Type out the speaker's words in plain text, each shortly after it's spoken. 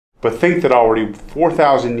But think that already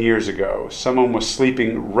 4,000 years ago, someone was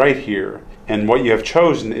sleeping right here. And what you have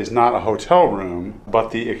chosen is not a hotel room,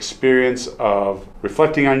 but the experience of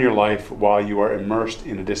reflecting on your life while you are immersed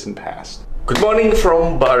in a distant past. Good morning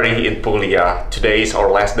from Bari in Puglia. Today is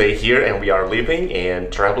our last day here and we are leaving,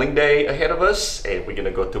 and traveling day ahead of us, and we're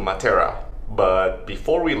gonna go to Matera. But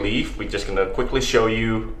before we leave, we're just gonna quickly show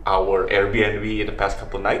you our Airbnb in the past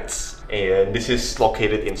couple of nights. And this is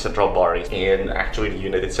located in central Bari, and actually the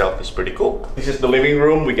unit itself is pretty cool. This is the living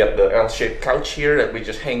room. We got the L-shaped couch here that we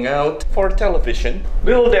just hang out for television.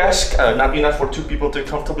 Little desk, not enough for two people to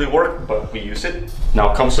comfortably work, but we use it.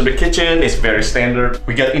 Now comes to the kitchen. It's very standard.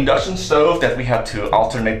 We got induction stove that we have to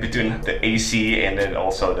alternate between the AC and then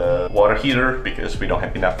also the water heater because we don't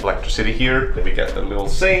have enough electricity here. Then we got the little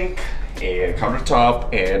sink and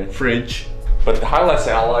countertop and fridge. But the highlights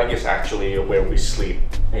that I like is actually where we sleep.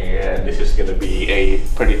 And this is gonna be a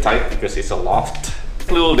pretty tight because it's a loft.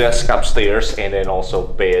 Little desk upstairs and then also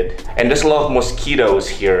bed. And there's a lot of mosquitoes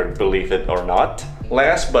here, believe it or not.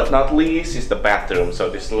 Last but not least is the bathroom. So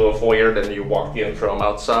this little foyer that you walk in from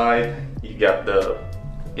outside. You got the,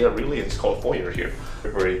 yeah, really it's called foyer here. A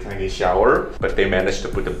very tiny shower, but they managed to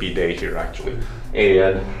put a bidet here actually.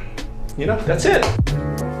 And you know, that's it.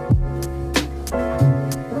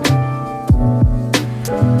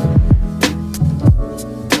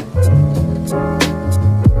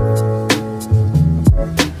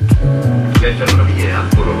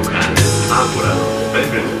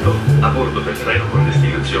 Benvenuto a bordo del treno con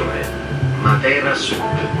destinazione Matera Sud.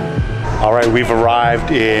 All right, we've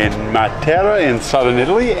arrived in Matera in southern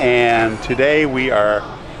Italy, and today we are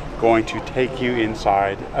going to take you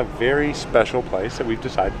inside a very special place that we've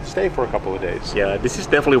decided to stay for a couple of days. Yeah, this is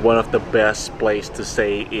definitely one of the best places to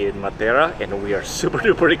stay in Matera, and we are super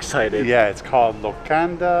duper excited. Yeah, it's called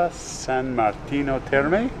Locanda San Martino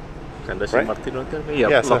Thermae. Right? Martino Thermae?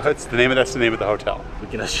 Yeah, so that's the name of the hotel.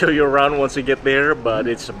 We're gonna show you around once we get there, but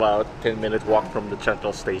it's about 10-minute walk from the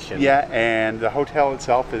central station. Yeah, and the hotel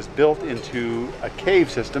itself is built into a cave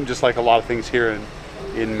system, just like a lot of things here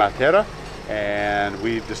in Matera. And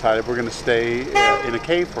we've decided we're going to stay in a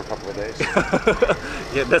cave for a couple of days.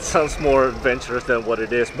 Yeah, that sounds more adventurous than what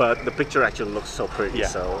it is, but the picture actually looks so pretty. Yeah.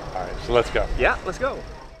 So, all right, so let's go. Yeah, let's go.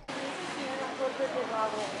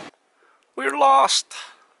 We're lost.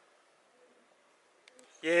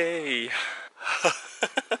 Yay.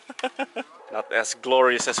 Not as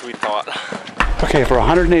glorious as we thought. Okay, for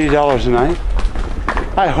 $180 a night,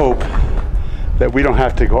 I hope that we don't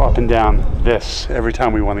have to go up and down this every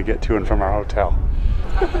time we want to get to and from our hotel.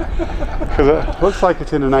 Because it looks like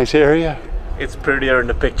it's in a nice area. It's prettier in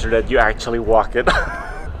the picture that you actually walk it.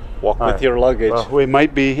 Walk all with right. your luggage. Well, it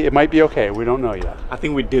might be okay. We don't know yet. I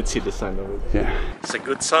think we did see the sign of it. Yeah. It's a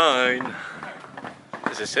good sign.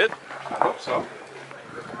 Is this it? I hope so.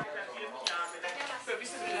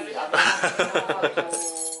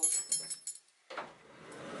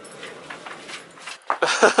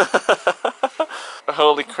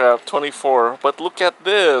 Holy crap, 24. But look at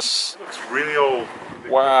this. Looks really old.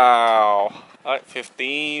 Wow. Alright,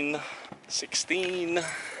 15, 16.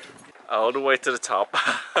 All the way to the top.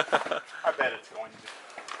 I bet it's going to.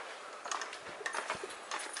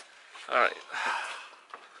 Alright.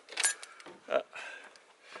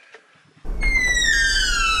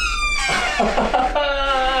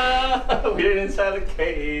 We're inside a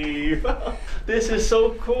cave. This is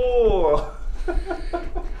so cool.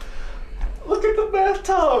 Look at the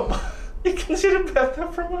bathtub. You can see the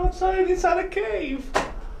bathtub from outside inside a cave.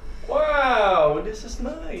 Wow, this is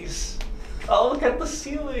nice. Oh, look at the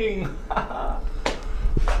ceiling.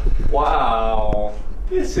 Wow,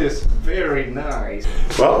 this is very nice.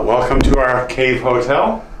 Well, welcome to our cave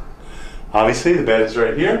hotel. Obviously, the bed is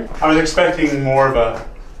right here. I was expecting more of a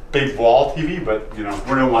big wall TV, but you know,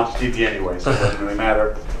 we don't watch TV anyway, so it doesn't really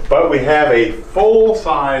matter. But we have a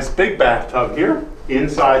full-size big bathtub here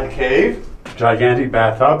inside the cave. Gigantic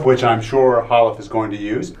bathtub, which I'm sure Holliff is going to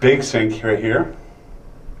use. Big sink right here.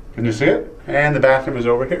 Can you see it? And the bathroom is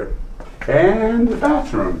over here. And the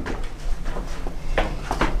bathroom.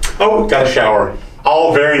 Oh, got a shower.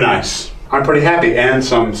 All very nice. I'm pretty happy. And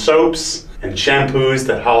some soaps and shampoos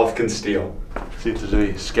that Holliff can steal. See if there's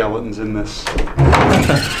any skeletons in this.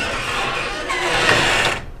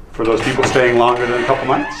 For those people staying longer than a couple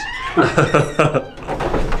nights.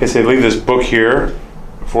 Okay, so they leave this book here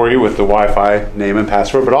for you with the Wi-Fi name and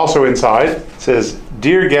password, but also inside it says,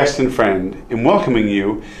 "Dear guest and friend, in welcoming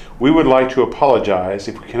you, we would like to apologize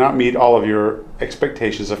if we cannot meet all of your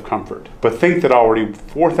expectations of comfort. But think that already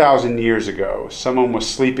 4,000 years ago, someone was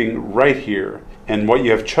sleeping right here, and what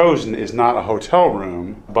you have chosen is not a hotel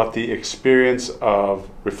room, but the experience of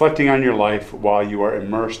reflecting on your life while you are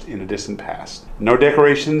immersed in a distant past. No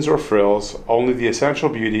decorations or frills, only the essential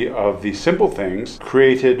beauty of the simple things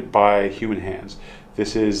created by human hands."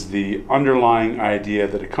 This is the underlying idea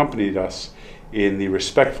that accompanied us in the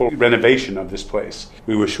respectful renovation of this place.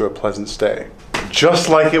 We wish you a pleasant stay. Just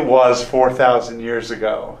like it was 4,000 years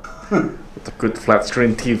ago. With a good flat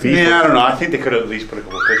screen TV. Yeah, I don't know. I think they could at least put a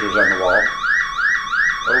couple pictures on the wall.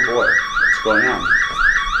 Oh boy, what's going on?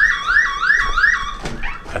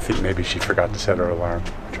 I think maybe she forgot to set her alarm,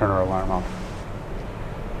 turn her alarm off.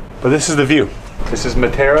 But this is the view. This is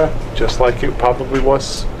Matera, just like it probably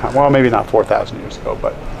was, well, maybe not 4,000 years ago,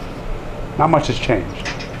 but not much has changed.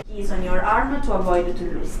 Keys on your arm to avoid to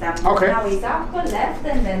lose them. Okay. Now is up, left,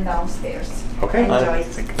 and then downstairs. Okay. Enjoy. I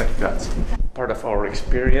think like that's part of our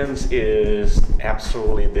experience is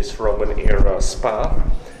absolutely this Roman era spa,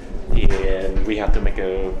 and we have to make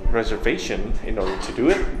a reservation in order to do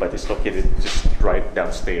it, but it's located just right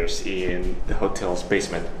downstairs in the hotel's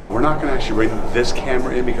basement. We're not going to actually bring this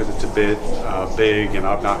camera in because it's a bit big and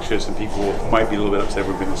obnoxious, and people might be a little bit upset if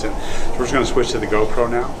we bring this in. So we're just going to switch to the GoPro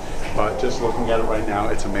now. But just looking at it right now,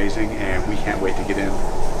 it's amazing, and we can't wait to get in.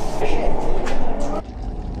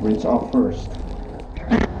 Rinse off first.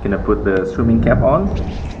 Can I put the swimming cap on?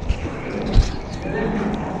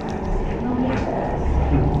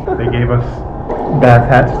 They gave us bath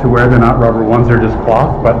hats to wear. They're not rubber ones, they're just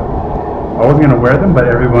cloth, but I wasn't going to wear them, but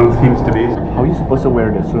everyone seems to be. How are you supposed to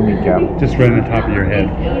wear the swimming cap? Just right on the top of your head.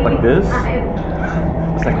 Like this?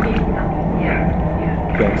 It's like...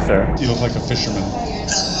 Thanks, sir. You look like a fisherman.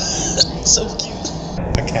 So cute.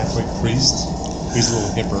 A Catholic priest. He's a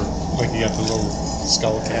little hipper. Like you got the little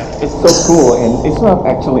skull cap. It's so cool, and it's not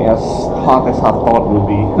actually as hot as I thought it would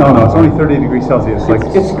be. No, it's only 30 degrees Celsius.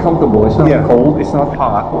 It's comfortable. It's not cold. It's not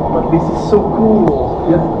hot. But this is so cool.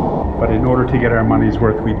 Yeah. But in order to get our money's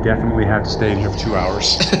worth, we definitely have to stay in here for 2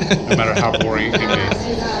 hours, no matter how boring it can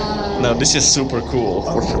be. No, this is super cool.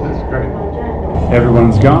 That's great.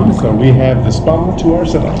 Everyone's gone, so we have the spa to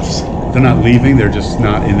ourselves. They're not leaving, they're just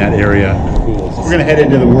not in that area of the pool. So we're gonna head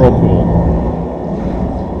into the whirlpool.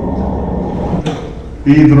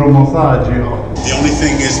 Hydromassaggio. The only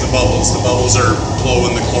thing is the bubbles. The bubbles are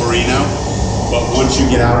blowing the chlorine out, but once you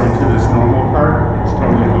get out into this normal part, it's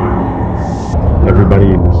totally fine. Everybody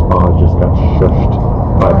in the spa just got shushed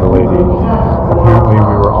by the lady. Apparently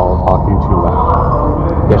we were all talking too loud.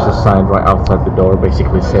 There's a sign right outside the door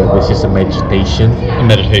basically said this is a meditation.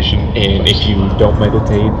 And if you don't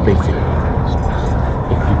meditate,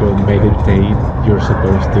 you're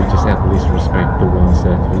supposed to just at least respect the ones who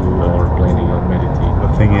are planning on meditating. The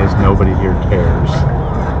thing is, nobody here cares.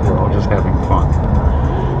 We're all just having fun.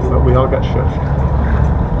 But we all got shushed.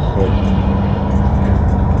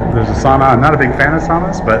 There's a sauna. I'm not a big fan of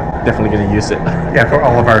saunas, but Definitely gonna use it. yeah, for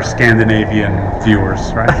all of our Scandinavian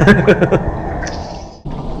viewers, right?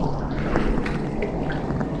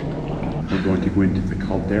 We're going to go into the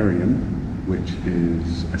caldarium, which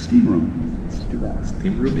is a steam room. Let's do that.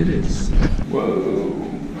 Steam room it is. Whoa.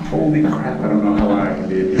 Holy crap, I don't know how long I can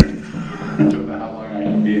be in here. I don't know how long I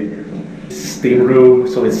can be in here. Steam room,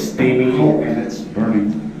 so it's steamy. Oh, and it's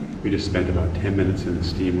burning. We just spent about 10 minutes in the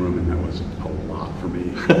steam room, and that was a lot for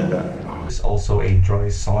me. It's also a dry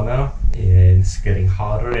sauna, and it's getting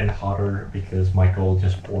hotter and hotter because Michael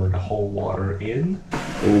just poured the whole water in.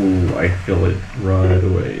 Oh, I feel it right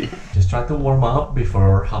away. Just try to warm up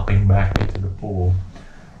before hopping back into the pool.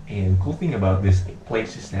 And cool thing about this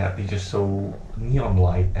place is that it's just so neon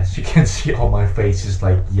light. As you can see on my face, is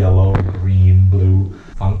like yellow, green, blue.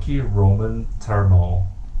 Funky Roman thermal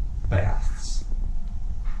baths.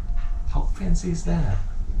 How fancy is that?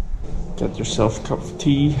 Get yourself a cup of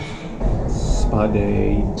tea. Spa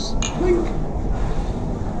day. It's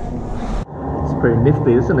pretty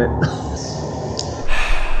nifty, isn't it?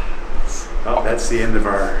 Well, that's the end of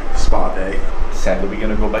our spa day. Sadly, we're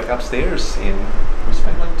gonna go back upstairs and we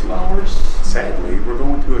spent like 2 hours. Sadly, we're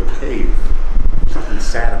going to a cave. There's something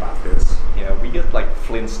sad about this. Yeah, we get like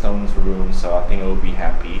Flintstones room, so I think I'll be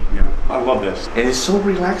happy. Yeah, I love this. And it's so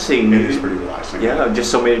relaxing. It is pretty relaxing. Yeah, just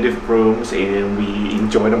so many different rooms and we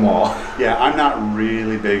enjoy them all. Yeah, I'm not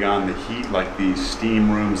really big on the heat like these steam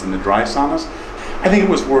rooms and the dry saunas. I think it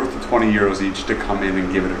was worth the 20 euros each to come in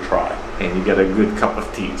and give it a try. And you get a good cup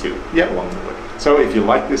of tea too, along the way. So if you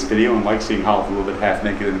like this video and like seeing Holly a little bit half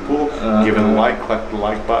naked in the pool, give it a like, click the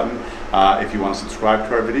like button. If you want to subscribe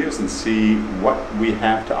to our videos and see what we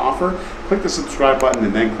have to offer, click the subscribe button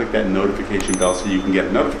and then click that notification bell so you can get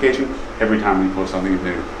a notification every time we post something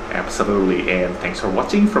new. Absolutely, and thanks for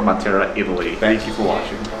watching from Matera, Italy. Thank you for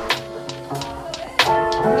watching.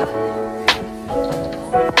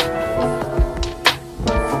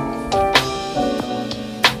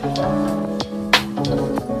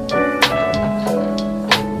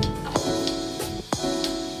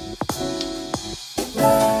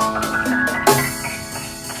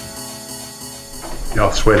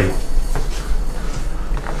 Y'all sweaty.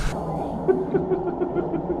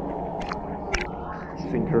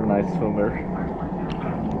 Synchronized swimmer.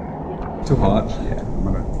 Too hot? Yeah, I'm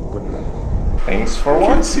gonna whip it up. Thanks for You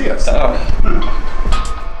watching. can't see us. Oh.